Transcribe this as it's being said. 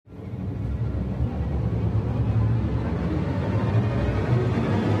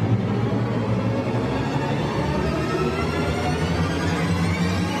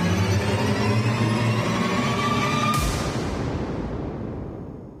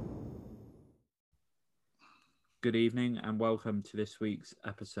Good evening and welcome to this week's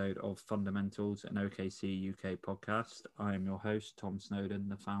episode of Fundamentals, an OKC UK podcast. I am your host, Tom Snowden,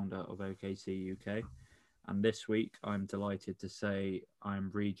 the founder of OKC UK. And this week, I'm delighted to say I'm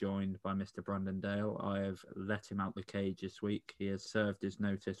rejoined by Mr. Brandon Dale. I have let him out the cage this week. He has served his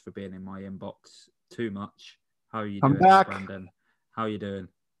notice for being in my inbox too much. How are you I'm doing, back. Brandon? How are you doing?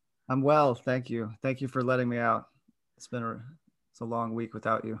 I'm well, thank you. Thank you for letting me out. It's a long week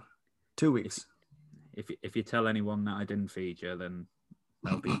without you. 2 weeks. If you tell anyone that I didn't feed you, then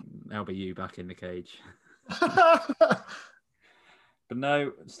that'll be you back in the cage. But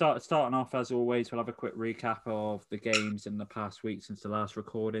no, starting off as always, we'll have a quick recap of the games in the past week since the last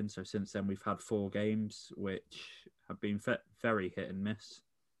recording. So since then, we've had 4 games, which have been very hit and miss.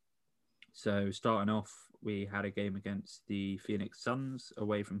 So starting off, we had a game against the Phoenix Suns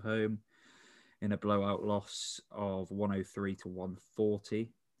away from home in a blowout loss of 103 to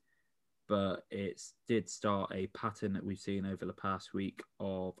 140. But it did start a pattern that we've seen over the past week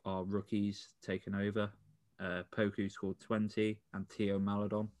of our rookies taking over. Poku scored 20 and Theo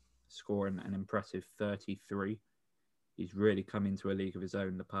Maledon scoring an impressive 33. He's really come into a league of his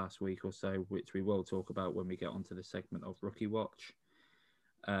own the past week or so, which we will talk about when we get onto the segment of Rookie Watch.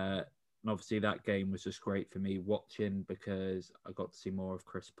 And obviously that game was just great for me watching because I got to see more of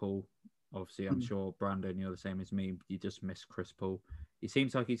Chris Paul. Obviously, I'm sure, Brandon, you're the same as me. You just miss Chris Paul. He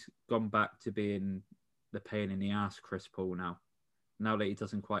seems like he's gone back to being the pain in the ass Chris Paul now. Now that he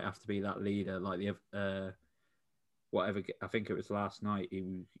doesn't quite have to be that leader, like whatever. I think it was last night. He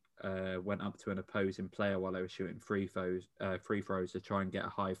went up to an opposing player while they were shooting free throws to try and get a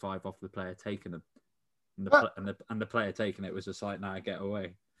high five off the player taking them, and the player taking it was just like, "Nah, get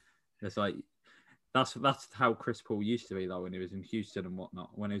away." It's like that's how Chris Paul used to be, though, when he was in Houston and whatnot.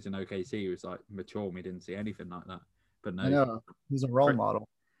 When he was in OKC, he was like mature. We didn't see anything like that. But no, I know. He's a role model.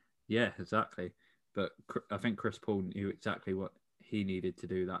 Yeah, exactly. But I think Chris Paul knew exactly what he needed to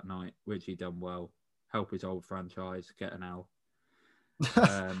do that night, which he done well. Help his old franchise get an L.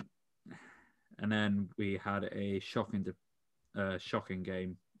 And then we had a shocking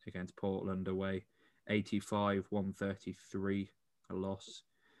game against Portland away, 85-133, a loss.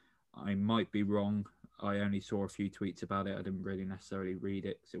 I might be wrong. I only saw a few tweets about it. I didn't really necessarily read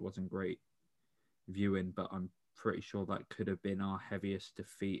it because it wasn't great viewing, but I'm pretty sure that could have been our heaviest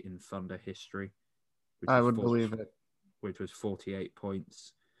defeat in Thunder history. I would believe it. Which was 48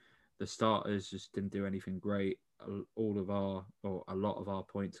 points. The starters just didn't do anything great. A lot of our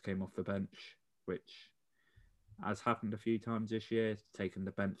points came off the bench, which has happened a few times this year, taking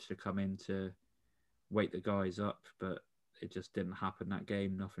the bench to come in to wake the guys up, but it just didn't happen that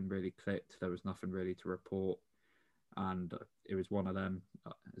game. Nothing really clicked. There was nothing really to report. And it was one of them,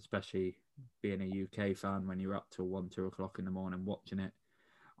 especially being a UK fan, when you're up till 1-2 o'clock in the morning watching it.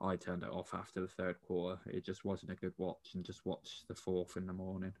 I turned it off after the third quarter. It just wasn't a good watch, and just watched the fourth in the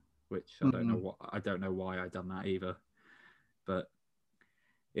morning, which I don't know why I done that either, but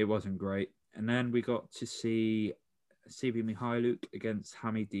it wasn't great. And then we got to see Svi Mykhailiuk against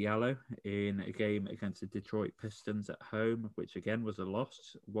Hamid Diallo in a game against the Detroit Pistons at home, which again was a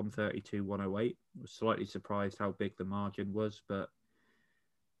loss, 132-108. I was slightly surprised how big the margin was, but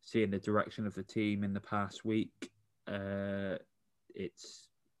seeing the direction of the team in the past week, it's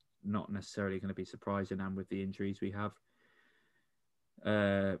not necessarily going to be surprising, and with the injuries we have.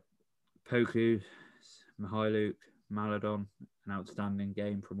 Poku, Mykhailiuk, Maledon, an outstanding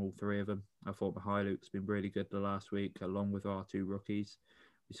game from all three of them. I thought Mykhailiuk's been really good the last week, along with our 2 rookies.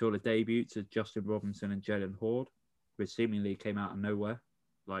 We saw the debuts of Justin Robinson and Jalen Horde, which seemingly came out of nowhere.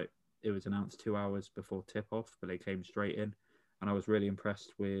 Like, it was announced 2 hours before tip-off, but they came straight in. And I was really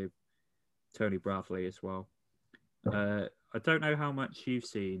impressed with Tony Bradley as well. I don't know how much you've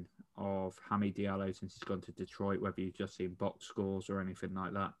seen of Hamid Diallo since he's gone to Detroit, whether you've just seen box scores or anything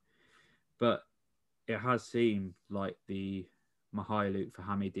like that. But it has seemed like the Mykhailiuk for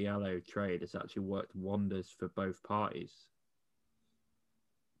Hamid Diallo trade has actually worked wonders for both parties.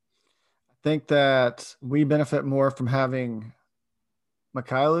 I think that we benefit more from having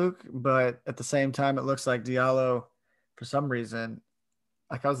Mykhailiuk, but at the same time, it looks like Diallo, for some reason,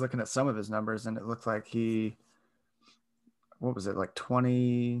 like I was looking at some of his numbers, and it looked like what was it, like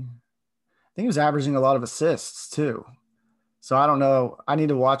 20? I think he was averaging a lot of assists too. So I don't know. I need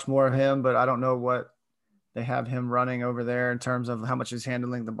to watch more of him, but I don't know what they have him running over there in terms of how much he's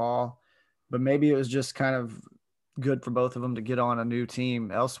handling the ball. But maybe it was just kind of good for both of them to get on a new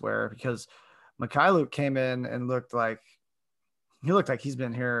team elsewhere, because Mykhailiuk came in and looked like he's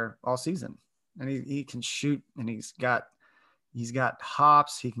been here all season, and he can shoot, and he's got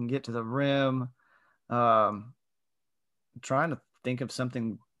hops. He can get to the rim. I'm trying to think of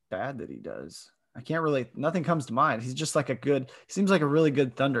something bad that he does. I can't really. Nothing comes to mind. He's just like a good. He seems like a really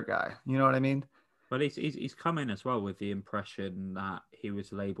good Thunder guy. You know what I mean? But he's come in as well with the impression that he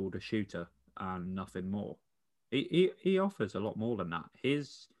was labelled a shooter and nothing more. He offers a lot more than that.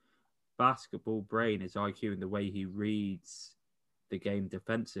 His basketball brain, his IQ, and the way he reads the game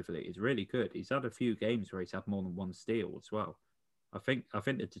defensively is really good. He's had a few games where he's had more than one steal as well. I think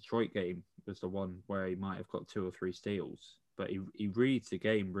the Detroit game was the one where he might have got 2 or 3 steals, but he reads the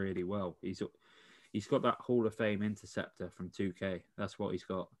game really well. He's got that Hall of Fame interceptor from 2K. That's what he's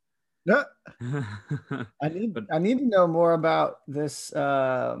got. Yeah. But I need to know more about this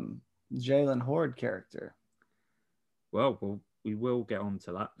Jalen Horde character. well, we will get on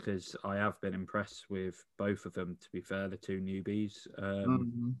to that because I have been impressed with both of them. To be fair, the two newbies,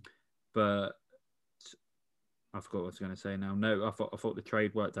 but I forgot what I was going to say now. No, I thought the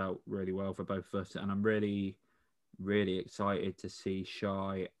trade worked out really well for both of us, and I'm really, really excited to see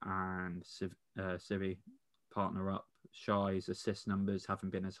Shy and Civi partner up. Shy's assist numbers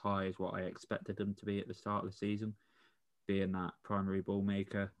haven't been as high as what I expected them to be at the start of the season, being that primary ball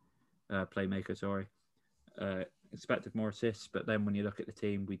maker, playmaker. Sorry, expected more assists, but then when you look at the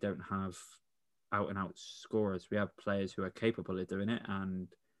team, we don't have out and out scorers. We have players who are capable of doing it and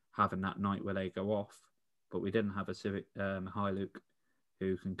having that night where they go off, but we didn't have a Civic High Luke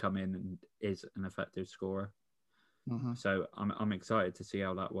who can come in and is an effective scorer. So I'm excited to see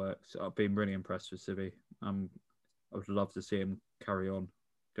how that works. I've been really impressed with Civi. I would love to see him carry on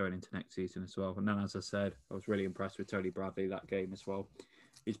going into next season as well. And then, as I said, I was really impressed with Tony Bradley that game as well.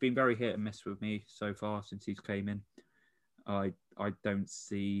 He's been very hit and miss with me so far since he's came in. I don't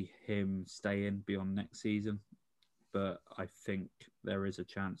see him staying beyond next season, but I think there is a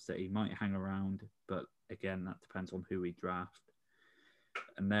chance that he might hang around. But again, that depends on who we draft.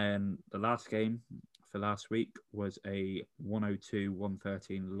 And then the last game for last week was a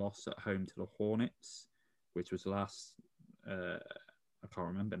 102-113 loss at home to the Hornets, which was last. I can't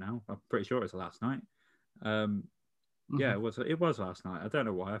remember now. I'm pretty sure it was last night. Yeah, it was last night. I don't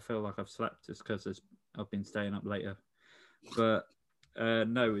know why. I feel like I've slept just because I've been staying up later. But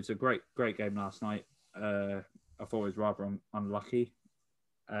no, it's a great game last night. I thought it was rather unlucky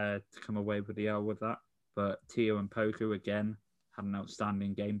to come away with the L with that. But Tio and Poku again had an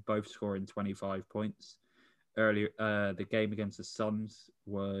outstanding game, both scoring 25 points. Earlier, the game against the Suns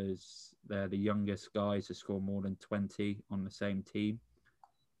was they're the youngest guys to score more than 20 on the same team,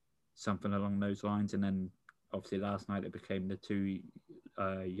 something along those lines. And then obviously last night it became the two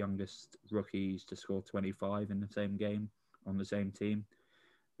youngest rookies to score 25 in the same game on the same team,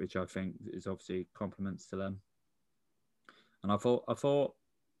 which I think is obviously compliments to them. And I thought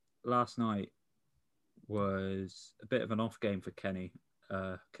last night was a bit of an off game for Kenny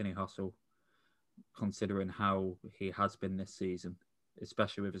Hustle, considering how he has been this season,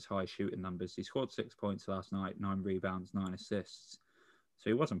 especially with his high shooting numbers. He scored 6 points last night, 9 rebounds, 9 assists. So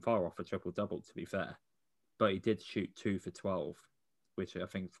he wasn't far off a triple-double, to be fair. But he did shoot 2 for 12, which I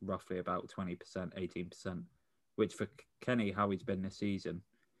think roughly about 20%, 18%, which for Kenny, how he's been this season,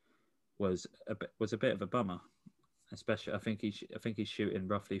 was a bit of a bummer. Especially, I think he's shooting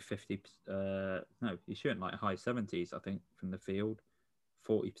roughly 50. No, he's shooting like high 70s. I think from the field,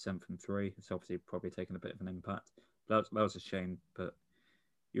 40% from three. It's obviously probably taken a bit of an impact. That was a shame. But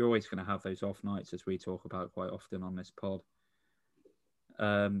you're always going to have those off nights, as we talk about quite often on this pod.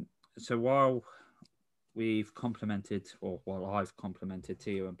 So while we've complimented, or while I've complimented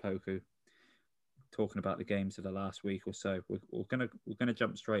Tio and Poku, talking about the games of the last week or so, we're gonna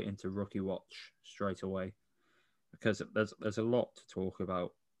jump straight into rookie watch straight away, because there's a lot to talk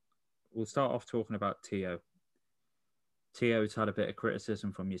about. We'll start off talking about Tio. Tio's had a bit of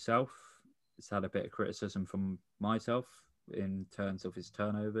criticism from yourself. It's had a bit of criticism from myself in terms of his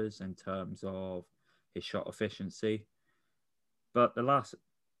turnovers, in terms of his shot efficiency. But the last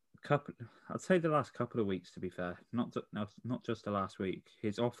couple of weeks, to be fair, not just the last week,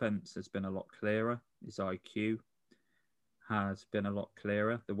 his offense has been a lot clearer. His IQ has been a lot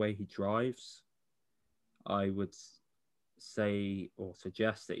clearer. The way he drives, I would say or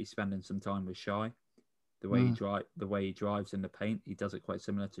suggest that he's spending some time with Shy. The way he drives in the paint, he does it quite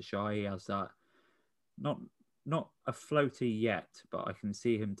similar to Shy. He has that not a floaty yet, but I can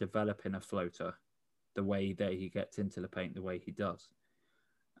see him developing a floater. The way that he gets into the paint, the way he does,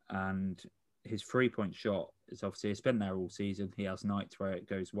 and his 3-point shot is obviously it's been there all season. He has nights where it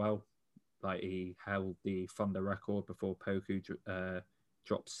goes well, like he held the Thunder record before Poku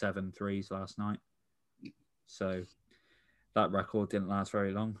dropped 7 threes last night. So that record didn't last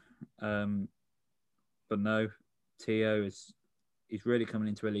very long. But no, Tio he's really coming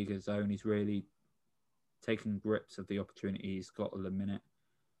into a league of his own. He's really taking grips of the opportunity he's got at the minute.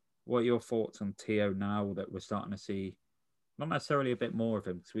 What are your thoughts on Tio now that we're starting to see not necessarily a bit more of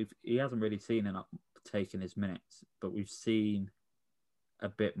him because he hasn't really seen an uptake in his minutes, but we've seen a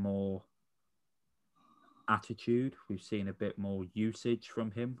bit more attitude. We've seen a bit more usage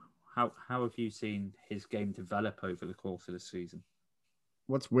from him. How have you seen his game develop over the course of the season?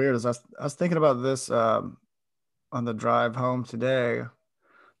 What's weird is I was thinking about this on the drive home today.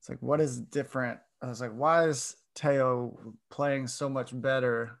 It's like, what is different? I was like, why is Teo playing so much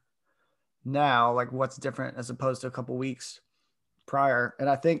better now? Like, what's different as opposed to a couple weeks prior? And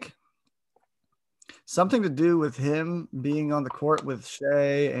I think something to do with him being on the court with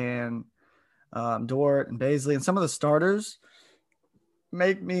Shea and Dort and Baisley and some of the starters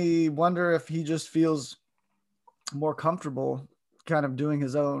make me wonder if he just feels more comfortable kind of doing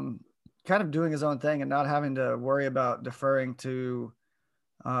his own thing and not having to worry about deferring to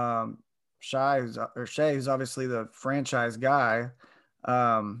Shea, who's obviously the franchise guy.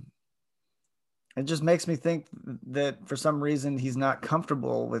 It just makes me think that for some reason he's not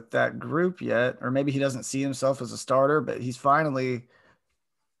comfortable with that group yet, or maybe he doesn't see himself as a starter, but he's finally,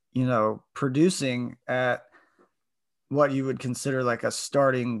 producing at what you would consider like a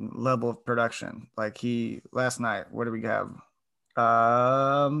starting level of production. Like last night, what do we have?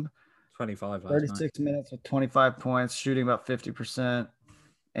 25 last 36 night. minutes with 25 points, shooting about 50%,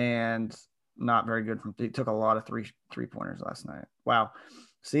 and not very good from. He took a lot of three pointers last night. Wow.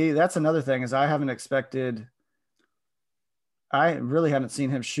 See, that's another thing is I really haven't seen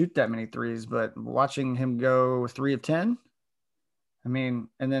him shoot that many threes, but watching him go 3 of 10, I mean,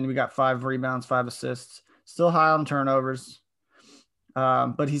 and then we got 5 rebounds, 5 assists, still high on turnovers.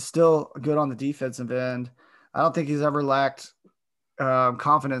 But he's still good on the defensive end. I don't think he's ever lacked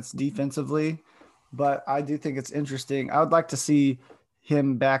confidence defensively, but I do think it's interesting. I would like to see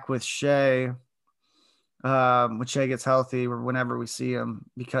him back with Shea when Shea gets healthy or whenever we see him,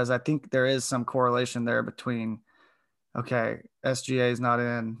 because I think there is some correlation there between, okay, SGA is not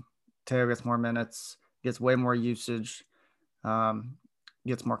in, Teo gets more minutes, gets way more usage,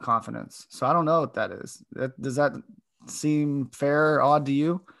 gets more confidence. So I don't know what that is. Does that seem fair, odd to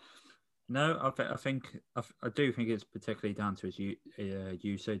you? No, I do think it's particularly down to his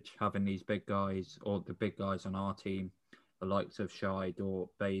usage, having these big guys or the big guys on our team, the likes of Shai, Dort,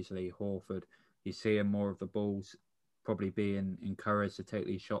 Baisley, Horford. You see him more of the balls, probably being encouraged to take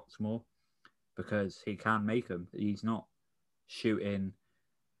these shots more because he can make them. He's not shooting,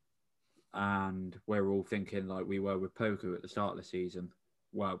 and we're all thinking like we were with Poku at the start of the season.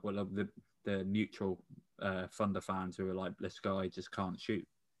 Well, the neutral Thunder fans who were like, this guy just can't shoot.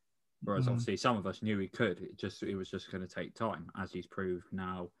 Whereas obviously some of us knew he could. It was just going to take time, as he's proved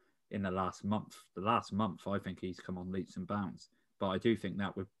now in the last month. The last month, I think he's come on leaps and bounds. But I do think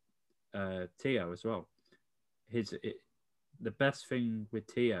that with Tio as well. The best thing with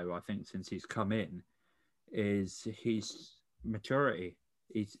Tio, I think, since he's come in, is his maturity.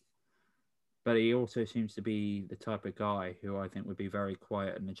 But he also seems to be the type of guy who I think would be very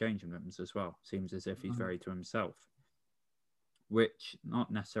quiet in the changing rooms as well. Seems as if he's very to himself, which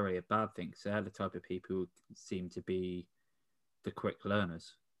not necessarily a bad thing, because they're the type of people who seem to be the quick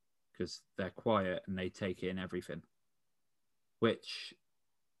learners because they're quiet and they take in everything, which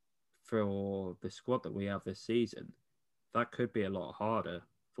for the squad that we have this season, that could be a lot harder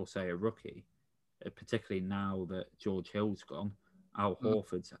for, say, a rookie, particularly now that George Hill's gone. Al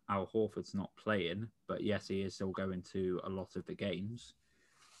Horford's not playing, but yes, he is still going to a lot of the games,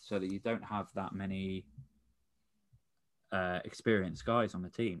 so that you don't have that many experienced guys on the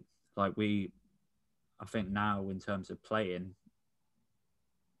team. Like I think now in terms of playing,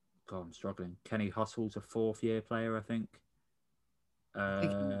 God, I'm struggling. Kenny Hustle's a 4th-year player, I think. He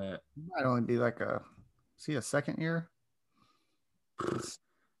might only be like is he a 2nd year?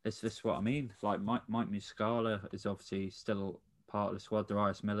 It's just what I mean. Like Mike Muscala is obviously still part of the squad.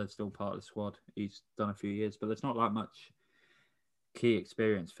 Darius Miller's still part of the squad. He's done a few years, but there's not that much key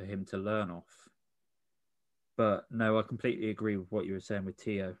experience for him to learn off. But no, I completely agree with what you were saying with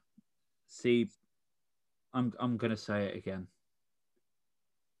Tio. See, I'm going to say it again.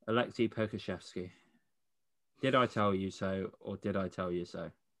 Alexei Pokusevski. Did I tell you so, or did I tell you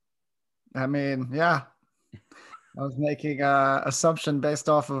so? I mean, yeah. I was making an assumption based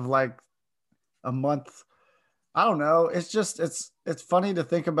off of like a month. I don't know. It's just it's funny to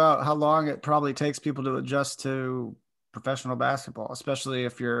think about how long it probably takes people to adjust to professional basketball, especially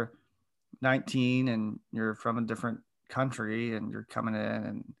if you're 19 and you're from a different country and you're coming in,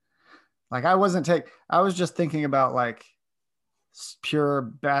 and like I was just thinking about like pure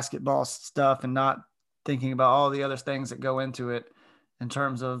basketball stuff and not thinking about all the other things that go into it in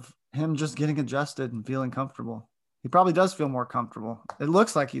terms of him just getting adjusted and feeling comfortable. He probably does feel more comfortable. It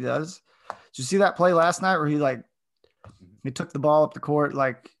looks like he does. Did you see that play last night where he took the ball up the court?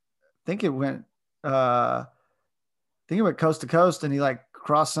 Like, I think it went coast to coast, and he like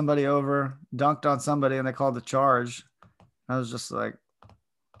crossed somebody over, dunked on somebody, and they called the charge. I was just like,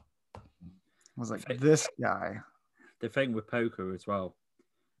 this guy. The thing with Poku as well,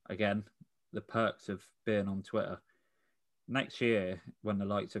 again, the perks of being on Twitter. Next year, when the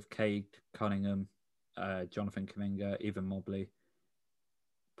likes of Cade Cunningham, Jonathan Kuminga, even Mobley,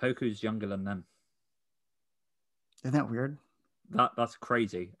 Poku's younger than them. Isn't that weird? That's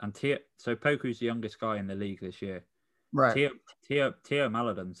crazy. And so Poku's the youngest guy in the league this year. Right. Theo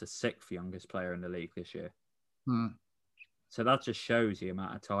Maledon's the 6th youngest player in the league this year. Hmm. So that just shows the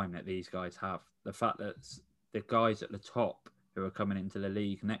amount of time that these guys have. The fact that the guys at the top who are coming into the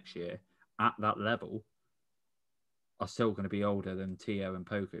league next year at that level are still going to be older than Theo and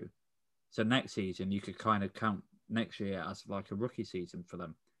Poku. So next season, you could kind of count next year as like a rookie season for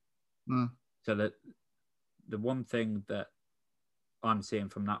them. So that the one thing that I'm seeing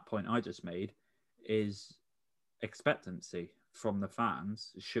from that point I just made is expectancy from the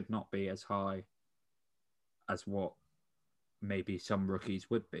fans should not be as high as what maybe some rookies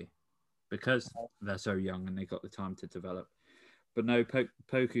would be, because they're so young and they got the time to develop. But no,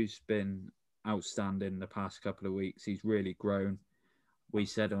 Poku's been outstanding the past couple of weeks. He's really grown. We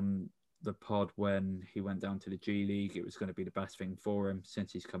said on the pod when he went down to the G League, it was going to be the best thing for him.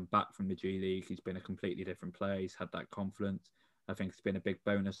 Since he's come back from the G League, he's been a completely different player. He's had that confidence. I think it's been a big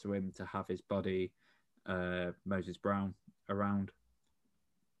bonus to him to have his buddy, Moses Brown, around.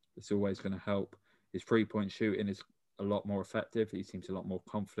 It's always going to help. His 3-point shooting is a lot more effective. He seems a lot more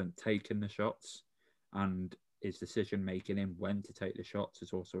confident taking the shots, and his decision making in when to take the shots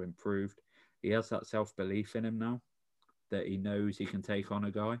has also improved. He has that self-belief in him now that he knows he can take on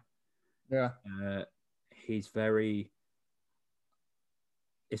a guy. Yeah. He's very...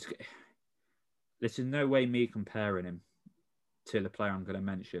 This is no way me comparing him to the player I'm going to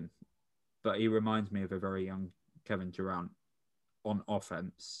mention, but he reminds me of a very young Kevin Durant on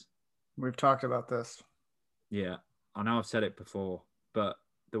offense. We've talked about this. Yeah. I know I've said it before, but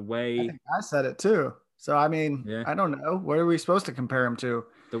the way... I said it too. So, I mean, yeah. I don't know. What are we supposed to compare him to?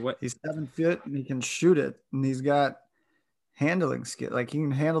 The way he's 7 foot and he can shoot it, and he's got handling skill. Like, he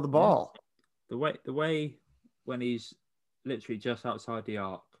can handle the ball. Yeah. The way when he's literally just outside the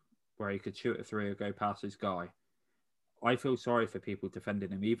arc where he could shoot a three or go past his guy, I feel sorry for people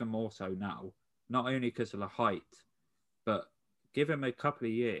defending him even more so now, not only because of the height, but give him a couple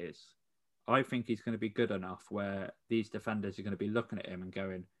of years. I think he's going to be good enough where these defenders are going to be looking at him and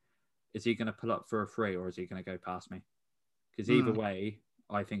going, is he going to pull up for a three or is he going to go past me? Because either way,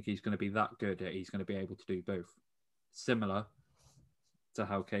 I think he's going to be that good that he's going to be able to do both. Similar to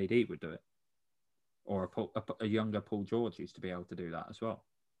how KD would do it. Or a younger Paul George used to be able to do that as well.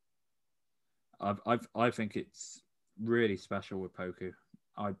 I think it's really special with Poku.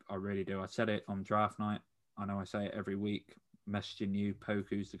 I really do. I said it on draft night. I know I say it every week. Messaging you,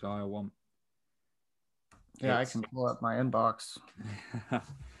 Poku's the guy I want. Yeah, I can pull up my inbox.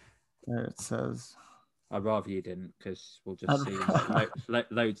 There it says. I'd rather you didn't, because we'll just see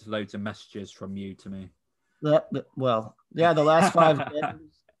loads of messages from you to me. Well, yeah, the last 5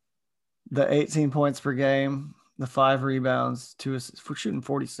 games, the 18 points per game, the 5 rebounds, 2 assists, for shooting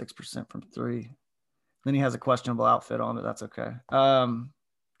 46% from 3. Then he has a questionable outfit on, but that's okay.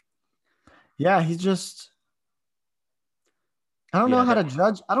 Yeah, he's just. I don't know how to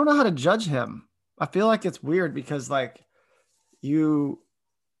judge. I don't know how to judge him. I feel like it's weird because, like, you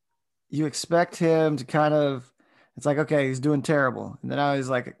expect him to kind of, it's like, okay, he's doing terrible, and then now he's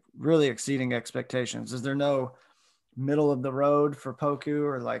like really exceeding expectations. Is there no middle of the road for Poku,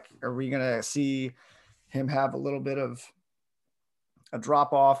 or like, are we gonna see him have a little bit of a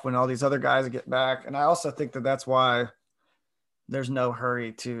drop off when all these other guys get back? And I also think that that's why there's no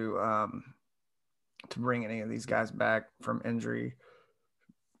hurry to bring any of these guys back from injury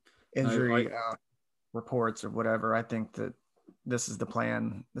reports or whatever. I think that this is the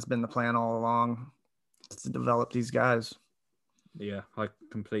plan. It's been the plan all along, to develop these guys. Yeah, I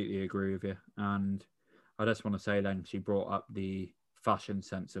completely agree with you. And I just want to say then, she brought up the fashion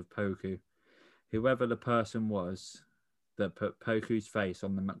sense of Poku. Whoever the person was that put Poku's face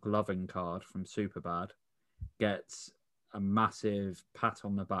on the McLovin card from Superbad gets a massive pat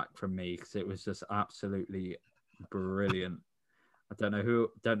on the back from me, because it was just absolutely brilliant. I don't know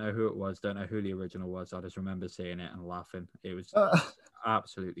who it was, don't know who the original was. I just remember seeing it and laughing. It was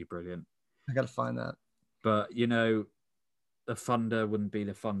absolutely brilliant. I gotta find that. But you know, the Thunder wouldn't be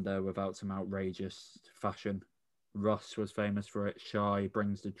the Thunder without some outrageous fashion. Russ was famous for it. Shai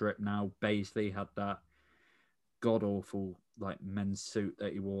brings the drip now. Baisley had that. god awful like men's suit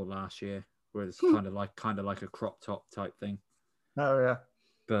that he wore last year, where it's kind of like a crop top type thing. Oh yeah.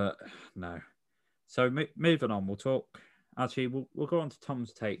 But no. So moving on, we'll talk. Actually, we'll go on to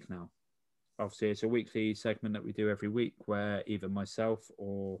Tom's take now. Obviously, it's a weekly segment that we do every week where either myself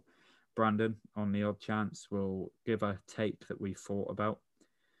or Brandon, on the odd chance, will give a take that we thought about,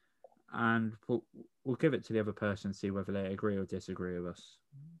 and we'll give it to the other person, see whether they agree or disagree with us.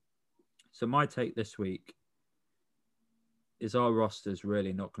 So my take this week is our roster's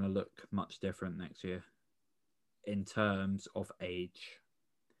really not going to look much different next year in terms of age.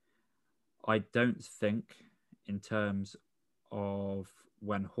 I don't think in terms of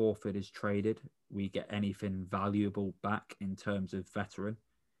when Horford is traded, we get anything valuable back in terms of veteran.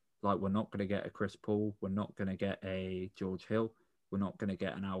 Like, we're not going to get a Chris Paul. We're not going to get a George Hill. We're not going to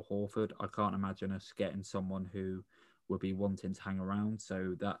get an Al Horford. I can't imagine us getting someone who would be wanting to hang around.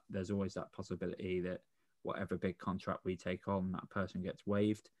 So that there's always that possibility that whatever big contract we take on, that person gets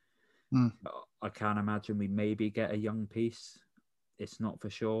waived. I can imagine we maybe get a young piece. It's not for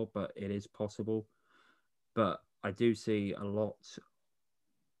sure, but it is possible. But I do see a lot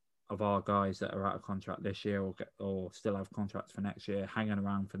of our guys that are out of contract this year or still have contracts for next year, hanging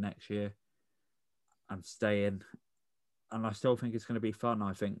around for next year and staying. And I still think it's going to be fun.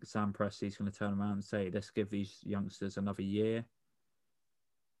 I think Sam Presti's going to turn around and say, let's give these youngsters another year.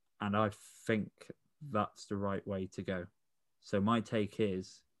 And I think that's the right way to go. So my take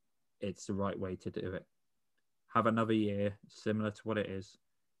is it's the right way to do it. Have another year similar to what it is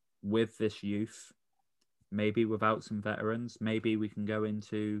with this youth, maybe without some veterans. Maybe we can go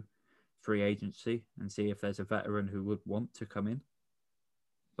into free agency and see if there's a veteran who would want to come in.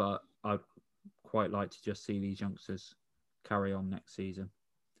 But I'd quite like to just see these youngsters carry on next season.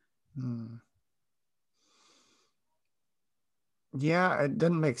 Yeah, it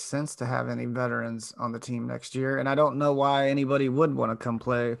doesn't make sense to have any veterans on the team next year. And I don't know why anybody would want to come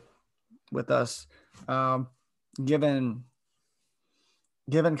play with us. Given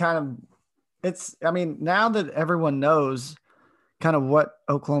kind of now that everyone knows kind of what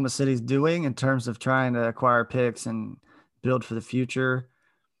Oklahoma City's doing in terms of trying to acquire picks and build for the future,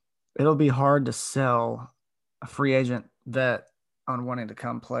 it'll be hard to sell a free agent vet on wanting to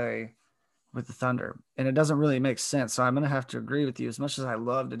come play with the Thunder. And it doesn't really make sense. So I'm going to have to agree with you as much as I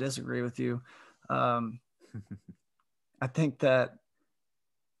love to disagree with you. I think that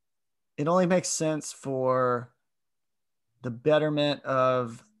it only makes sense for the betterment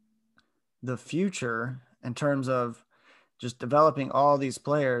of the future in terms of just developing all these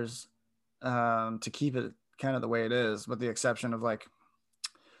players to keep it kind of the way it is, with the exception of like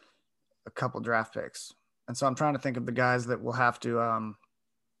a couple draft picks. And so I'm trying to think of the guys that will have to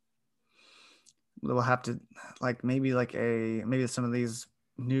like maybe some of these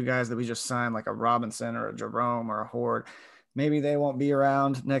new guys that we just signed, like a Robinson or a Jerome or a Horde. Maybe they won't be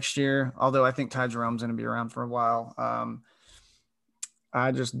around next year, although I think Ty Jerome's going to be around for a while.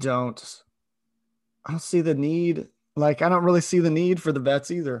 I don't see the need. Like, I don't really see the need for the vets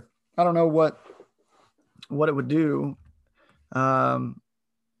either. I don't know what it would do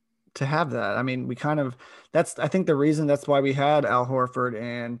to have that. I mean, I think the reason that's why we had Al Horford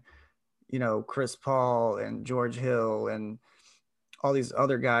and, Chris Paul and George Hill and all these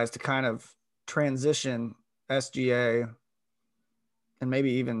other guys to kind of transition SGA and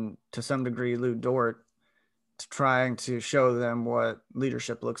maybe even to some degree Lou Dort to trying to show them what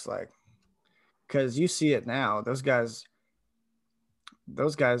leadership looks like. Because you see it now. Those guys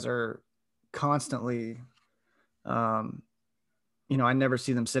are constantly, I never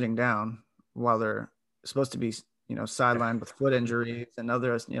see them sitting down while they're supposed to be, sidelined with foot injuries and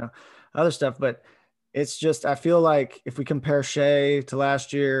other stuff. But it's just, I feel like if we compare Shea to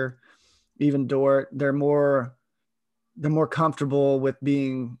last year, even Dort, they're more comfortable with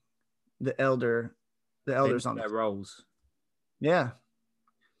being the elders on their roles. Yeah.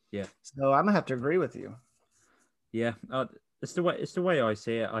 Yeah. So I'm gonna have to agree with you. Yeah, it's the way I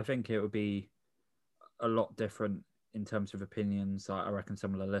see it. I think it would be a lot different in terms of opinions. I reckon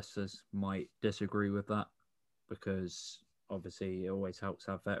some of the listeners might disagree with that because obviously it always helps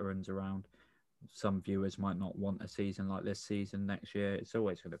to have veterans around. Some viewers might not want a season like this season next year. It's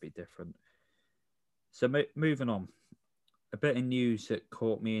always going to be different. So moving on, a bit of news that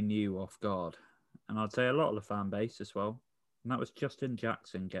caught me and you off guard, and I'd say a lot of the fan base as well. And that was Justin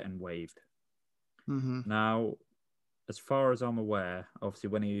Jackson getting waived. Mm-hmm. Now, as far as I'm aware, obviously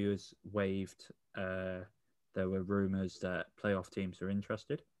when he was waived, there were rumours that playoff teams are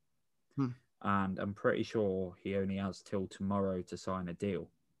interested. And I'm pretty sure he only has till tomorrow to sign a deal.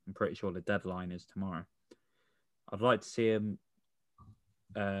 I'm pretty sure the deadline is tomorrow. I'd like to see him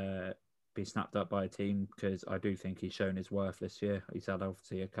be snapped up by a team, because I do think he's shown his worth this year. He's had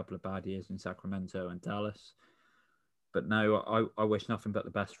obviously a couple of bad years in Sacramento and Dallas. But no, I wish nothing but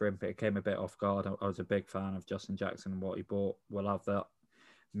the best for him. But it came a bit off guard. I was a big fan of Justin Jackson and what he brought. We'll have that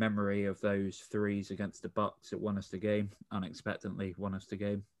memory of those threes against the Bucks. It won us the game, unexpectedly won us the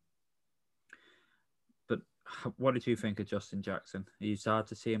game. But what did you think of Justin Jackson? Are you sad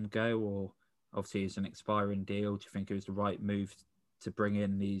to see him go, or obviously it's an expiring deal? Do you think it was the right move to bring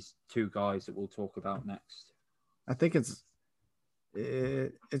in these two guys that we'll talk about next? I think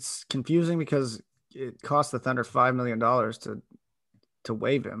it's confusing because it cost the Thunder $5 million to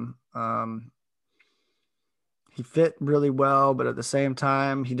waive him. He fit really well, but at the same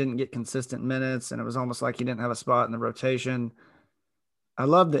time, he didn't get consistent minutes, and it was almost like he didn't have a spot in the rotation. I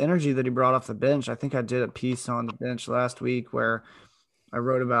love the energy that he brought off the bench. I think I did a piece on the bench last week where I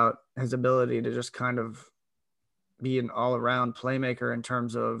wrote about his ability to just kind of be an all-around playmaker in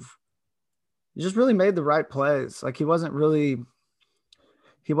terms of he just really made the right plays. Like he wasn't trying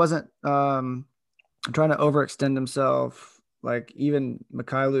to overextend himself. Like even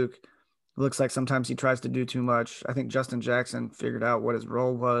Mikhailuk looks like sometimes he tries to do too much. I think Justin Jackson figured out what his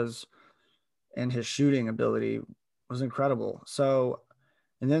role was, and his shooting ability was incredible. So,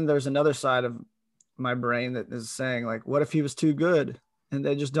 and then there's another side of my brain that is saying like, what if he was too good and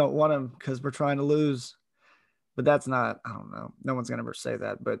they just don't want him because we're trying to lose? But that's not, I don't know. No one's going to ever say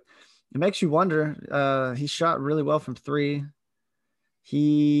that, but it makes you wonder. He shot really well from three.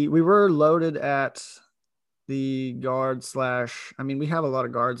 We were loaded at the guard / I mean, we have a lot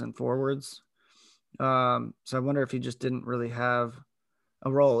of guards and forwards. So I wonder if he just didn't really have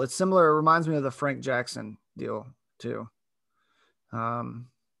a role. It's similar. It reminds me of the Frank Jackson deal too.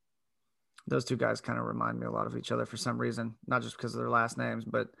 Those two guys kind of remind me a lot of each other for some reason, not just because of their last names,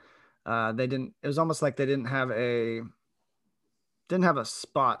 but it was almost like they didn't have a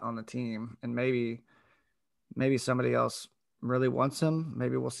spot on the team, and maybe somebody else really wants him.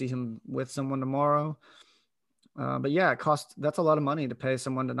 Maybe we'll see him with someone tomorrow. But yeah, that's a lot of money to pay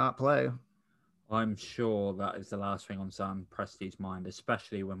someone to not play. I'm sure that is the last thing on Sam Presti's mind,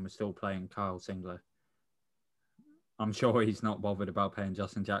 especially when we're still playing Kyle Singler. I'm sure he's not bothered about paying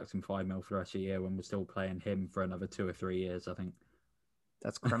Justin Jackson $5 million for the rest of the year when we're still playing him for another 2 or 3 years, I think.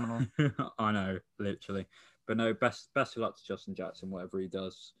 That's criminal. I know, literally. But no, best of luck to Justin Jackson, whatever he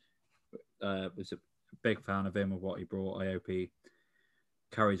does. Was a big fan of him, of what he brought. I hope he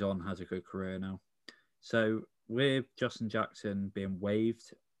carries on, has a good career now. So with Justin Jackson being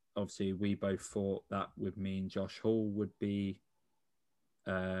waived, obviously we both thought that would mean Josh Hall would be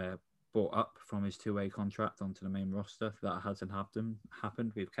brought up from his 2-way contract onto the main roster. That hasn't happened.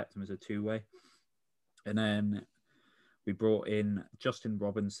 We've kept him as a 2-way. And then we brought in Justin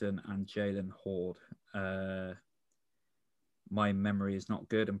Robinson and Jalen Horde. My memory is not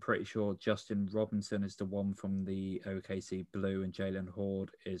good. I'm pretty sure Justin Robinson is the one from the OKC Blue and Jalen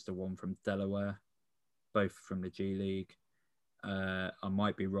Horde is the one from Delaware, both from the G League. I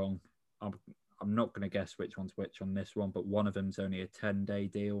might be wrong. I'm not going to guess which one's which on this one, but one of them's only a 10-day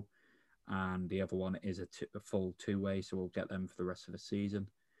deal and the other one is a full 2-way, so we'll get them for the rest of the season.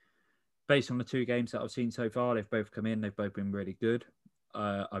 Based on the 2 games that I've seen so far, they've both come in. They've both been really good.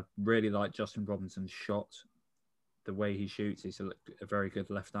 I really like Justin Robinson's shot. The way he shoots, he's a very good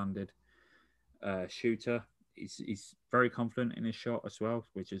left-handed shooter. He's very confident in his shot as well,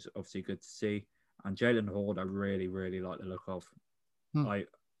 which is obviously good to see. And Jalen Horde, I really, really like the look of.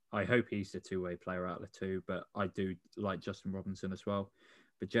 I hope he's the 2-way player out of the 2, but I do like Justin Robinson as well.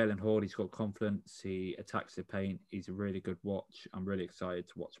 But Jalen Horde, he's got confidence. He attacks the paint. He's a really good watch. I'm really excited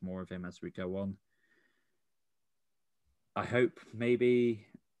to watch more of him as we go on. I hope maybe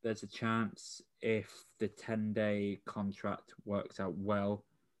there's a chance if the 10-day contract works out well,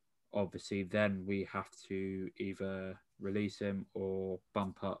 obviously then we have to either release him or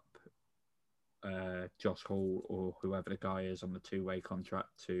bump up Josh Hall or whoever the guy is on the 2-way contract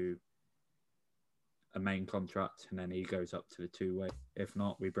to a main contract, and then he goes up to the 2-way. If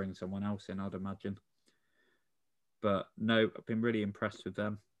not, we bring someone else in, I'd imagine. But no, I've been really impressed with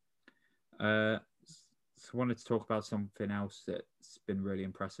them. So I wanted to talk about something else that's been really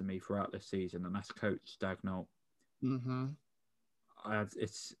impressing me throughout this season, and that's Coach Daigneault. Mm-hmm.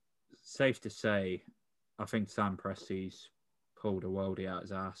 It's safe to say, I think Sam Presti's pulled a worldie out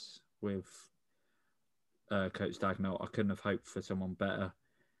his ass with Coach Daigneault. I couldn't have hoped for someone better.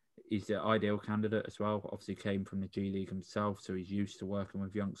 He's the ideal candidate as well. Obviously came from the G League himself, so he's used to working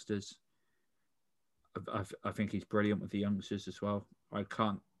with youngsters. I think he's brilliant with the youngsters as well. I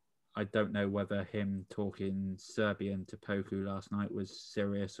don't know whether him talking Serbian to Poku last night was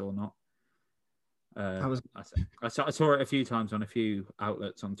serious or not. I was I saw it a few times on a few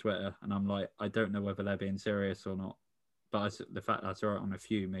outlets on Twitter, and I'm like, I don't know whether they're being serious or not. But the fact that I saw it on a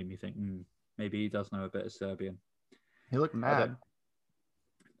few made me think, maybe he does know a bit of Serbian. he looked mad.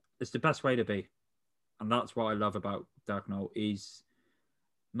 It's the best way to be. And that's what I love about Dagnall. He's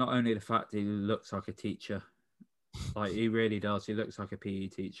not only the fact he looks like a teacher, like he really does. He looks like a PE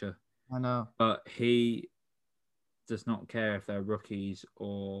teacher. I know. But he does not care if they're rookies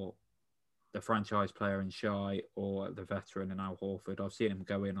or the franchise player in Shy or the veteran in Al Horford. I've seen him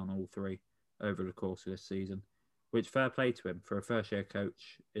go in on all three over the course of this season, which fair play to him. For a first year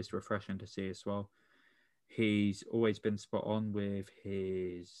coach, it's refreshing to see as well. He's always been spot on with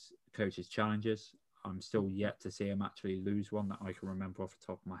his coach's challenges. I'm still yet to see him actually lose one that I can remember off the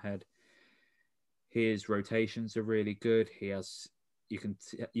top of my head. His rotations are really good. He has, you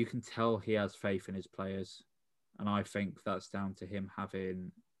can tell he has faith in his players, and I think that's down to him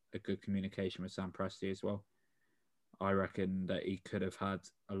having a good communication with Sam Presti as well. I reckon that he could have had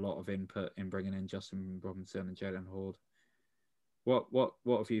a lot of input in bringing in Justin Robinson and Jalen Horde. What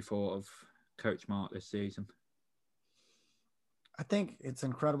have you thought of Coach Mark this season? I think it's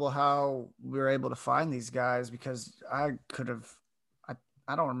incredible how we were able to find these guys, because I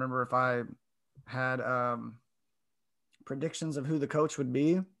don't remember if I had predictions of who the coach would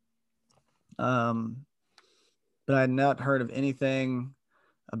be. But I had not heard of anything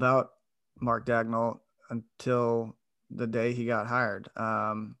about Mark Dagnall until the day he got hired.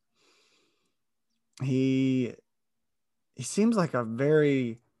 He seems like a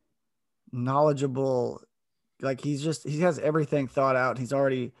very knowledgeable, like he has everything thought out. He's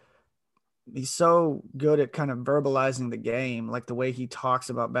so good at kind of verbalizing the game, like the way he talks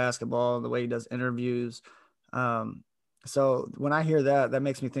about basketball, the way he does interviews. So when I hear that, that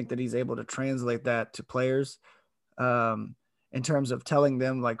makes me think that he's able to translate that to players, in terms of telling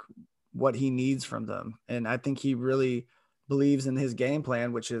them like what he needs from them. And I think he really believes in his game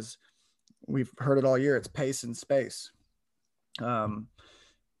plan, which is, we've heard it all year, it's pace and space. And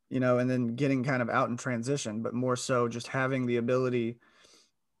then getting kind of out in transition, but more so just having the ability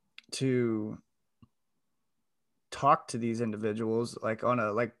to talk to these individuals, like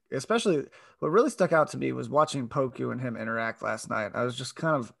especially what really stuck out to me was watching Poku and him interact last night. I was just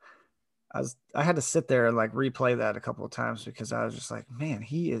I had to sit there and like replay that a couple of times, because I was just like, man,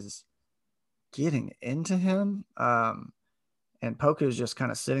 he is getting into him. And Poku is just kind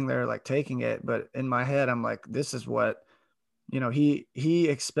of sitting there like taking it. But in my head, I'm like, this is what, he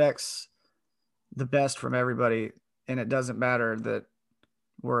expects the best from everybody. And it doesn't matter that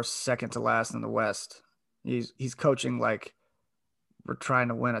we're second to last in the West. He's coaching like we're trying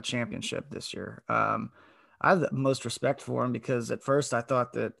to win a championship this year. I have the most respect for him, because at first I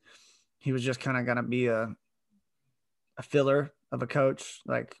thought that he was just kind of going to be a filler of a coach,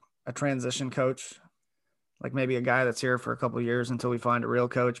 like a transition coach, like maybe a guy that's here for a couple of years until we find a real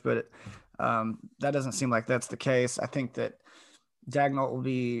coach. But that doesn't seem like that's the case. I think that Dagnall will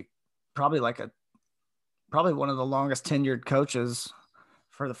be probably one of the longest tenured coaches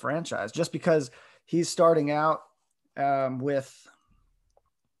for the franchise, just because he's starting out with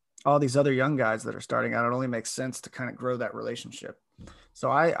all these other young guys that are starting out. It only makes sense to kind of grow that relationship. So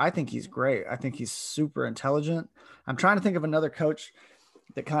I think he's great. I think he's super intelligent. I'm trying to think of another coach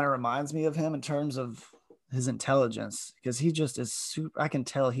that kind of reminds me of him in terms of his intelligence, because he just is super. I can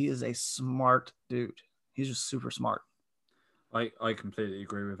tell he is a smart dude. He's just super smart. I completely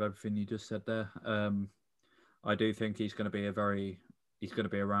agree with everything you just said there. I do think he's going to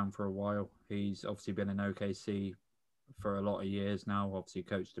be around for a while. He's obviously been in OKC for a lot of years now. Obviously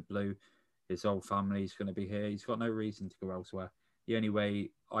coached the Blue. His whole family's going to be here. He's got no reason to go elsewhere. The only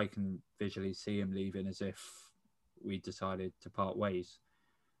way I can visually see him leaving is if we decided to part ways.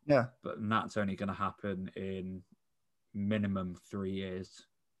 Yeah. But that's only going to happen in minimum 3 years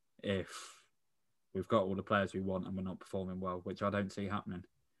if we've got all the players we want and we're not performing well, which I don't see happening.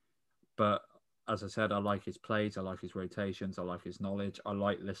 But as I said, I like his plays, I like his rotations, I like his knowledge. I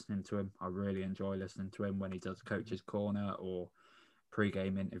like listening to him. I really enjoy listening to him when he does Coach's Corner or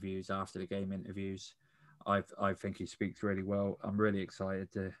pre-game interviews, after the game interviews. I think he speaks really well. I'm really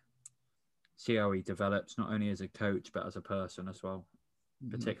excited to see how he develops, not only as a coach, but as a person as well,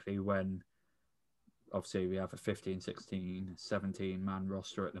 particularly when obviously we have a 15, 16, 17 man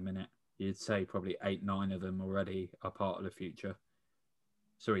roster at the minute. You'd say probably 8, 9 of them already are part of the future.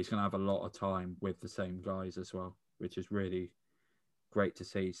 So he's going to have a lot of time with the same guys as well, which is really great to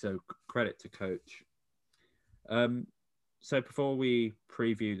see. So credit to coach. So before we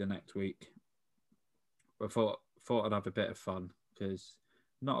preview the next week, I thought I'd have a bit of fun, because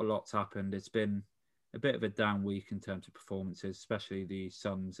not a lot's happened. It's been a bit of a down week in terms of performances, especially the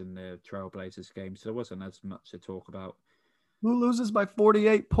Suns and the Trailblazers game. So there wasn't as much to talk about. Who loses by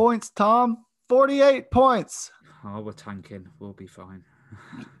 48 points, Tom? 48 points. Oh, we're tanking. We'll be fine.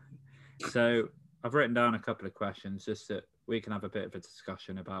 So I've written down a couple of questions just that we can have a bit of a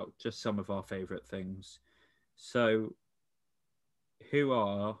discussion about just some of our favourite things. So who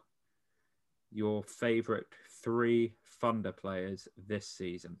are your favourite 3 Thunder players this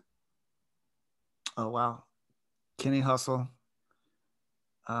season? Oh, wow. Kenny Hustle,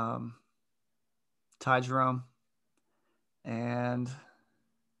 Ty Jerome, and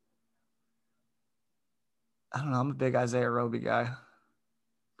I don't know. I'm a big Isaiah Roby guy.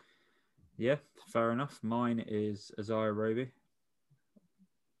 Yeah, fair enough. Mine is Isaiah Roby.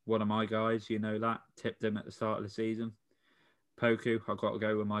 One of my guys, you know that. Tipped him at the start of the season. Poku, I've got to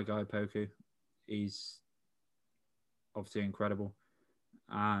go with my guy Poku. He's obviously incredible.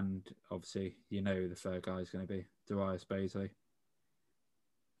 And obviously, you know who the third guy is going to be. Darius Bazley.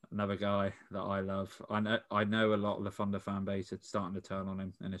 Another guy that I love. I know a lot of the Thunder fan base is starting to turn on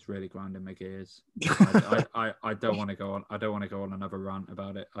him, and it's really grinding my gears. I don't want to go on. I don't want to go on another rant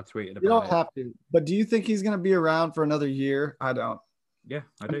about it. I tweeted about it. You don't have to. But do you think he's going to be around for another year? I don't. Yeah,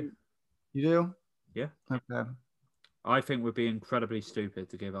 I do. You do? Yeah. Okay. I think we'd be incredibly stupid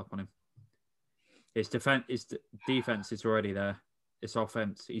to give up on him. His defense is already there. It's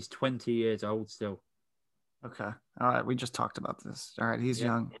offense. He's 20 years old still. Okay. All right. We just talked about this. All right. He's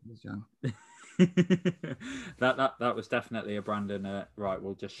young. He's young. that was definitely a Brandon. Right.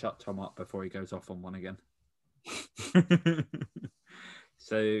 We'll just shut Tom up before he goes off on one again.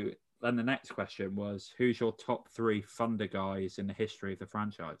 So then the next question was, who's your top 3 Thunder guys in the history of the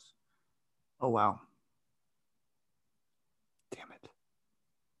franchise? Oh, wow. Damn it.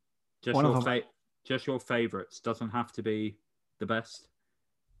 Just your favorites. Doesn't have to be the best.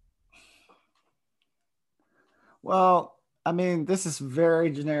 Well, I mean, this is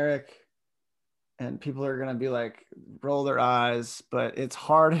very generic and people are going to be like, roll their eyes, but it's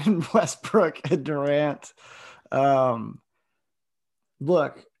Harden, Westbrook, and Durant.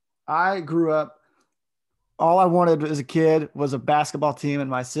 Look, I grew up, all I wanted as a kid was a basketball team in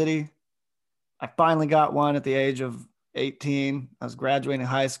my city. I finally got one at the age of 18. I was graduating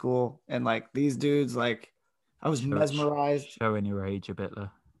high school, and like these dudes, like I was mesmerized. Showing your age a bit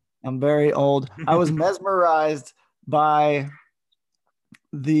there. I'm very old. I was mesmerized by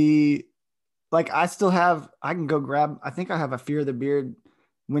I can go grab, I think I have a Fear the Beard.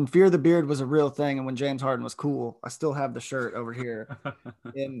 When Fear the Beard was a real thing and when James Harden was cool, I still have the shirt over here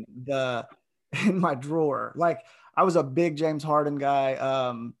in my drawer. Like I was a big James Harden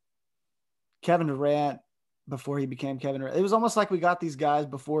guy. Kevin Durant before he became Kevin Durant. It was almost like we got these guys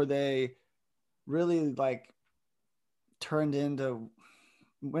before they really like turned into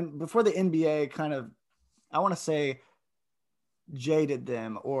before the NBA kind of, I want to say, jaded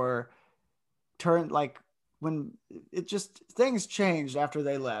them or turned like when it just things changed after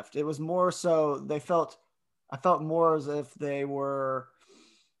they left. It was more so I felt more as if they were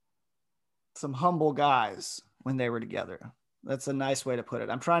some humble guys when they were together. That's a nice way to put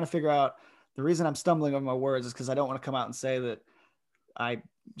it. I'm trying to figure out the reason I'm stumbling over my words is because I don't want to come out and say that I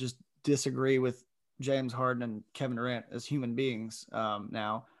just disagree with James Harden and Kevin Durant as human beings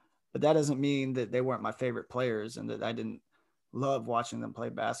now, but that doesn't mean that they weren't my favorite players and that I didn't love watching them play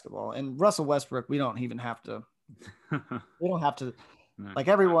basketball. And Russell Westbrook, we don't have to, no. Like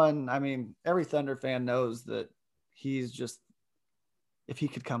everyone, I mean, every Thunder fan knows that he's just, if he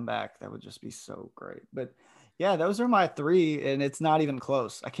could come back, that would just be so great. But yeah, those are my 3 and it's not even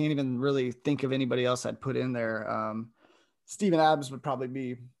close. I can't even really think of anybody else I'd put in there. Steven Adams would probably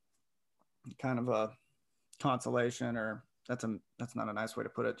be kind of a consolation, or that's not a nice way to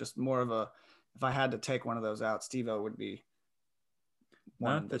put it. Just more of a, if I had to take one of those out, Steve-O would be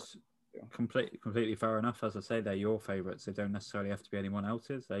one. No, that's completely fair enough. As I say, they're your favorites. They don't necessarily have to be anyone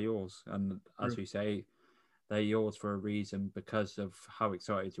else's. They're yours. And as you say, they're yours for a reason because of how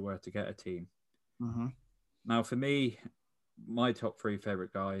excited you were to get a team. Mm-hmm. Now, for me, my top 3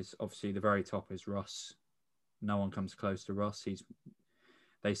 favorite guys, obviously the very top is Russ. No one comes close to Russ.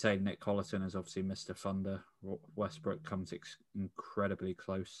 They say Nick Collison is obviously Mr. Thunder. Westbrook comes incredibly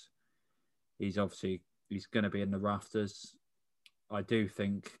close. He's going to be in the rafters. I do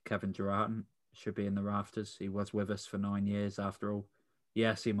think Kevin Durant should be in the rafters. He was with us for 9 years after all.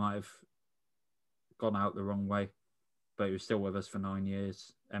 Yes, he might have gone out the wrong way, but he was still with us for 9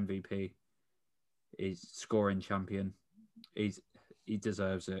 years. MVP. He's scoring champion. He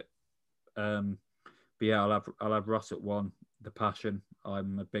deserves it. But yeah, I'll have Russ at 1. The passion.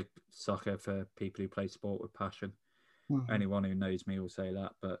 I'm a big sucker for people who play sport with passion. Mm-hmm. Anyone who knows me will say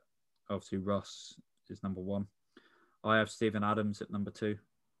that. But obviously, Russ is number 1. I have Steven Adams at number 2.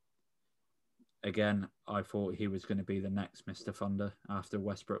 Again, I thought he was going to be the next Mr. Thunder after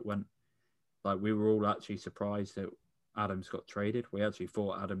Westbrook went. Like, we were all actually surprised that Adams got traded. We actually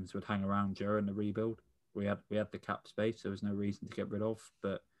thought Adams would hang around during the rebuild. We had the cap space. There was no reason to get rid of.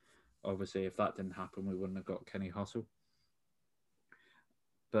 But obviously, if that didn't happen, we wouldn't have got Kenny Hustle.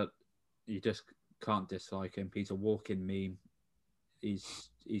 But you just can't dislike him. He's a walking meme.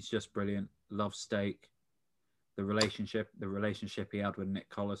 He's just brilliant. Loves steak. The relationship he had with Nick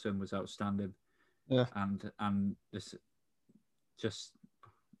Collison was outstanding. Yeah. And this just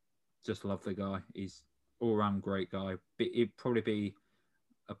love the guy. He's all around great guy. He'd probably be,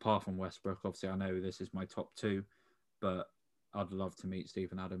 apart from Westbrook, obviously I know this is my top 2, but I'd love to meet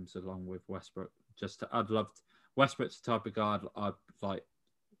Steven Adams along with Westbrook. Westbrook's the type of guy I'd like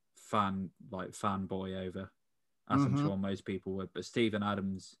fanboy over, as I'm sure most people would. But Steven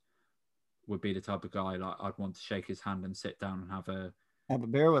Adams would be the type of guy like I'd want to shake his hand and sit down and have a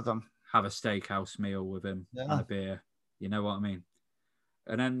beer with him, have a steakhouse meal with him and a beer. You know what I mean?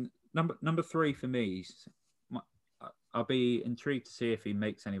 And then number 3 for me, I'll be intrigued to see if he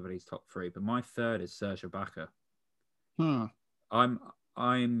makes anybody's top 3. But my 3rd is Serge Ibaka. I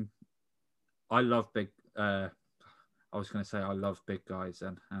love big. I was going to say I love big guys,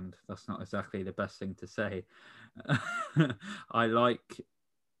 and that's not exactly the best thing to say. I like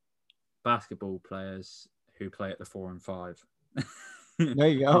basketball players who play at the 4 and 5. There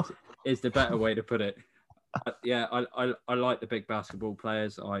you go. Is the better way to put it. Yeah, I like the big basketball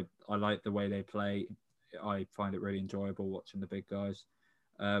players. I like the way they play. I find it really enjoyable watching the big guys.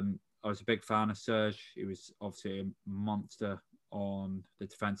 I was a big fan of Serge. He was obviously a monster on the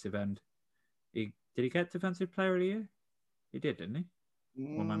defensive end. Did he get Defensive Player of the Year? He did, didn't he?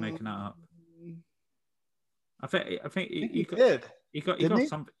 Or am I making that up? I think he did. He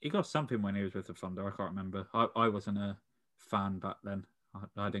got something when he was with the Thunder. I can't remember. I wasn't a fan back then.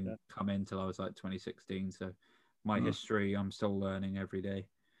 I didn't come in till I was like 2016. So my history, I'm still learning every day.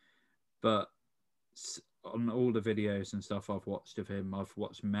 But on all the videos and stuff I've watched of him, I've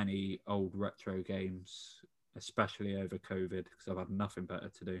watched many old retro games, especially over COVID, because I've had nothing better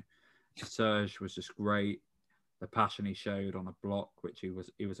to do. Serge was just great. The passion he showed on a block, which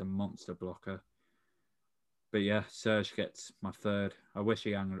he was a monster blocker. But yeah, Serge gets my 3rd. I wish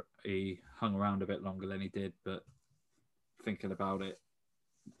he hung around a bit longer than he did, but thinking about it,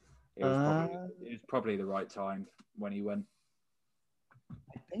 it was probably the right time when he went.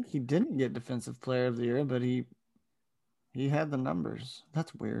 I think he didn't get Defensive Player of the Year, but he had the numbers.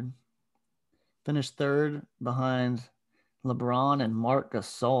 That's weird. Finished 3rd behind LeBron and Marc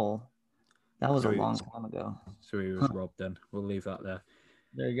Gasol. That was a long time ago. So he was robbed then. We'll leave that there.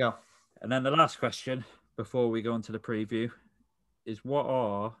 There you go. And then the last question before we go on to the preview is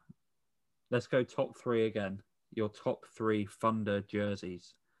let's go top 3 again. Your top 3 Thunder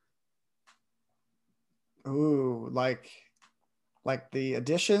jerseys. Ooh, like the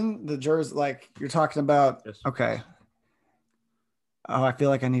edition, the jersey, like you're talking about. Yes. Okay. Oh, I feel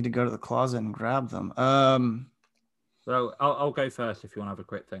like I need to go to the closet and grab them. So I'll go first if you want to have a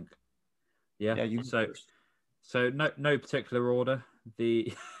quick think. Yeah. You first. So no particular order.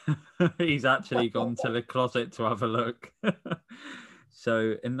 He's actually gone to the closet to have a look.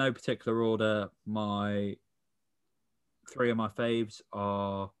 So in no particular order, my 3 of my faves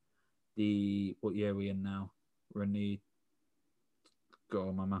are what year are we in now? We're in the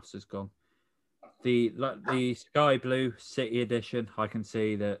my maths is gone. The sky blue City edition. I can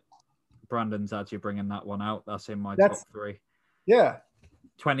see that Brandon's actually bringing that one out. That's in my top 3. Yeah.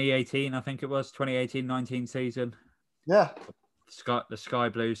 2018, I think it was 2018-19 season. Yeah. The sky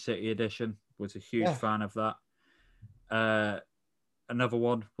blue City edition, was a huge fan of that. Another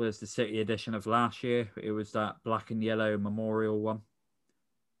one was the City edition of last year. It was that black and yellow memorial one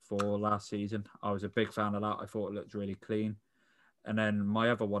for last season. I was a big fan of that. I thought it looked really clean. And then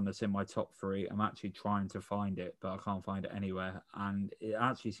my other one that's in my top 3, I'm actually trying to find it, but I can't find it anywhere. And it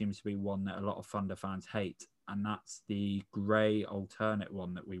actually seems to be one that a lot of Thunder fans hate. And that's the grey alternate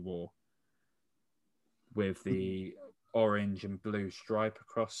one that we wore with the orange and blue stripe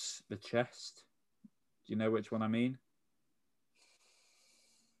across the chest. Do you know which one I mean?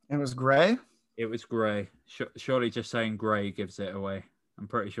 It was grey? It was grey. Surely just saying grey gives it away. I'm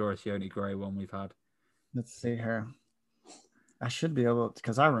pretty sure it's the only grey one we've had. Let's see here. I should be able to,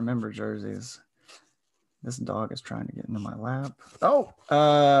 because I remember jerseys. This dog is trying to get into my lap.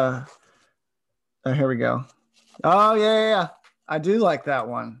 Here we go. Oh, yeah. I do like that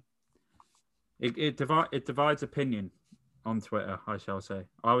one. It divides opinion on Twitter, I shall say.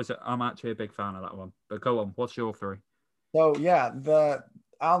 I'm actually a big fan of that one. But go on, what's your 3? So, yeah,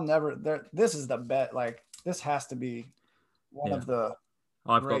 I'll never. This is the bet. Like this has to be one of the.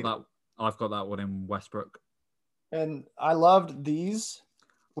 I've got that one in Westbrook. And I loved these,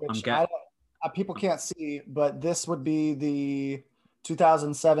 which people can't see, but this would be the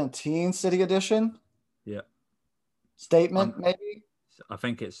 2017 City Edition. Yeah. Statement, maybe. I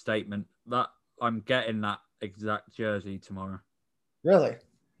think it's Statement. That I'm getting that exact jersey tomorrow. Really?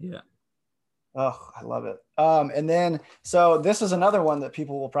 Yeah. Oh, I love it. And then so this is another one that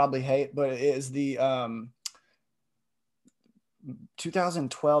people will probably hate, but it is the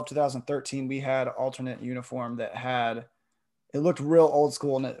 2012, 2013. We had alternate uniform that had it looked real old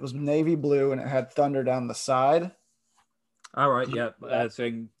school, and it was navy blue, and it had thunder down the side. All right, yeah. So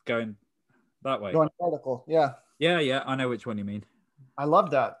going that way. Going vertical, yeah. Yeah. I know which one you mean. I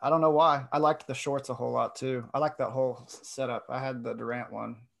love that. I don't know why. I liked the shorts a whole lot too. I like that whole setup. I had the Durant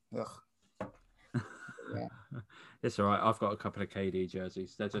one. Ugh. Yeah. It's all right. I've got a couple of KD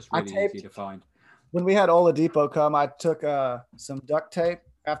jerseys. They're just really easy to find. When we had Oladipo come, I took some duct tape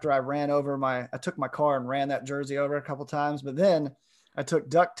after I took my car and ran that jersey over a couple times, but then I took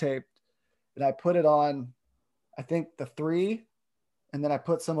duct tape and I put it on, I think the 3, and then I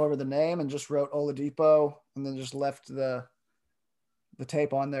put some over the name and just wrote Oladipo and then just left the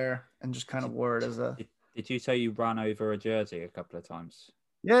tape on there and just kind of wore it as a. Did you say you ran over a jersey a couple of times?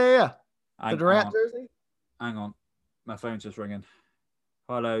 Yeah. The Durant jersey? Hang on. My phone's just ringing.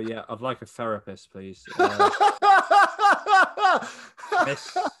 Hello. Yeah, I'd like a therapist, please.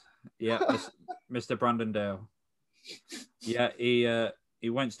 Mr. Brandon Dale. Yeah, he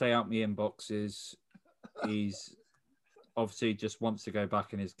won't stay out my inboxes. He's obviously just wants to go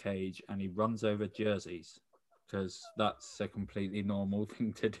back in his cage, and he runs over jerseys because that's a completely normal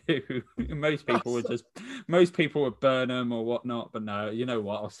thing to do. Most people would burn them or whatnot, but no, you know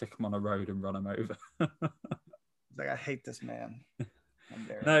what? I'll stick them on a road and run them over. Like, I hate this man.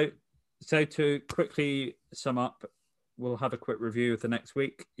 No, so to quickly sum up, we'll have a quick review of the next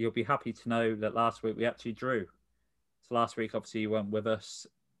week. You'll be happy to know that last week we actually drew. So last week, obviously, you weren't with us.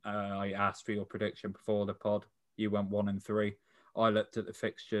 I asked for your prediction before the pod. You went 1-3. I looked at the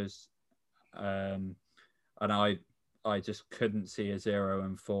fixtures, and I just couldn't see a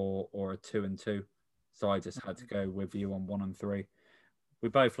 0-4 or a 2-2. So I just had to go with you on 1-3. We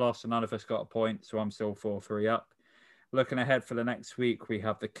both lost, and none of us got a point, so I'm still 4-3 up. Looking ahead for the next week, we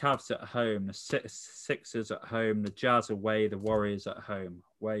have the Cavs at home, the Sixers at home, the Jazz away, the Warriors at home.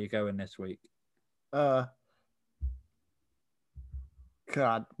 Where are you going this week? God,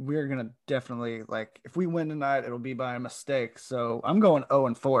 we're going to definitely, if we win tonight, it'll be by a mistake. So I'm going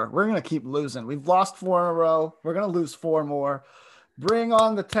 0-4. We're going to keep losing. We've lost 4 in a row. We're going to lose 4 more. Bring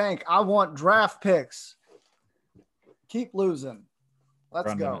on the tank. I want draft picks. Keep losing.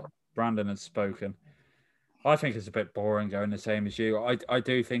 Let's go. Brandon has spoken. I think it's a bit boring going the same as you. I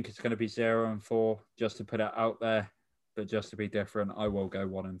do think it's going to be 0-4 just to put it out there, but just to be different, I will go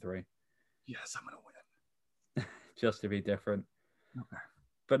 1-3. Yes, I'm going to win. Just to be different. Okay.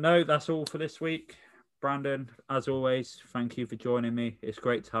 But no, that's all for this week. Brandon, as always, thank you for joining me. It's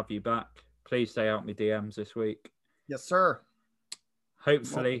great to have you back. Please stay out my DMs this week. Yes, sir.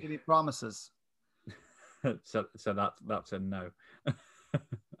 Hopefully. Give me promises. so that's a no.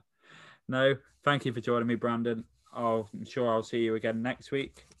 No, thank you for joining me, Brandon. I'm sure I'll see you again next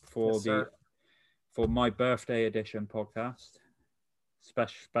week for my birthday edition podcast.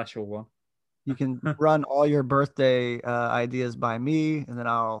 Special one. You can run all your birthday ideas by me, and then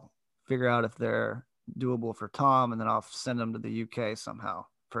I'll figure out if they're doable for Tom, and then I'll send them to the UK somehow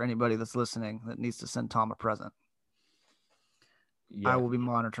for anybody that's listening that needs to send Tom a present. Yeah. I will be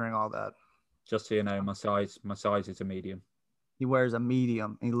monitoring all that. Just so you know, my size is a medium. He wears a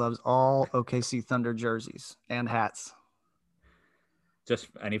medium. He loves all OKC Thunder jerseys and hats. Just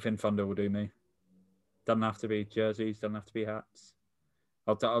anything Thunder will do me. Doesn't have to be jerseys. Doesn't have to be hats.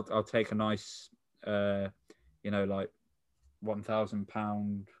 I'll take a nice, like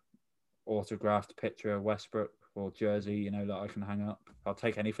 £1,000 autographed picture of Westbrook or jersey, that I can hang up. I'll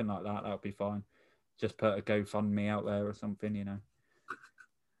take anything like that. That'll be fine. Just put a GoFundMe out there or something,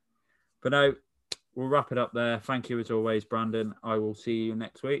 But no. We'll wrap it up there. Thank you as always, Brandon. I will see you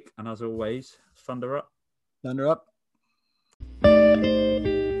next week. And as always, Thunder up. Thunder up.